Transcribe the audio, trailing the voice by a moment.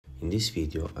In this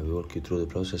video, I will walk you through the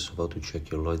process of how to check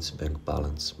your Lloyds bank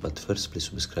balance, but first please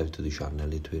subscribe to the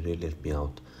channel, it will really help me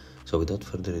out. So without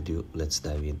further ado, let's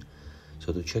dive in.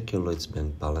 So to check your Lloyds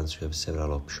bank balance, you have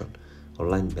several options.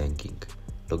 Online banking.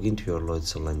 Log into your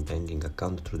Lloyds online banking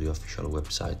account through the official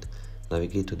website.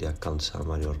 Navigate to the account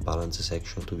summary or balance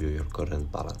section to view your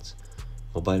current balance.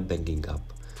 Mobile banking app.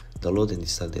 Download and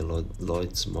install the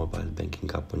Lloyds mobile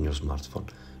banking app on your smartphone.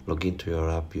 Log into your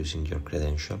app using your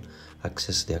credential.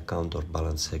 Access the account or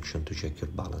balance section to check your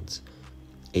balance.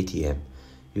 ATM.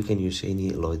 You can use any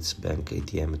Lloyds bank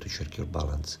ATM to check your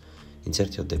balance.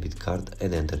 Insert your debit card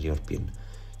and enter your PIN.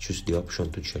 Choose the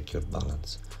option to check your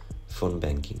balance. Phone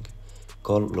banking.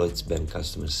 Call Lloyds Bank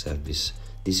customer service.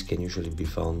 This can usually be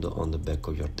found on the back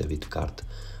of your debit card,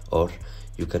 or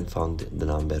you can find the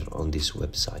number on this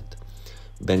website.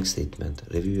 Bank statement.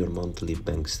 Review your monthly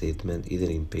bank statement either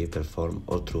in paper form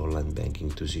or through online banking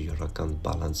to see your account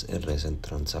balance and recent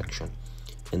transaction.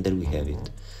 And there we have it.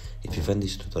 If you find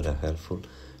this tutorial helpful,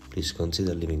 please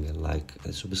consider leaving a like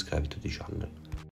and subscribe to the channel.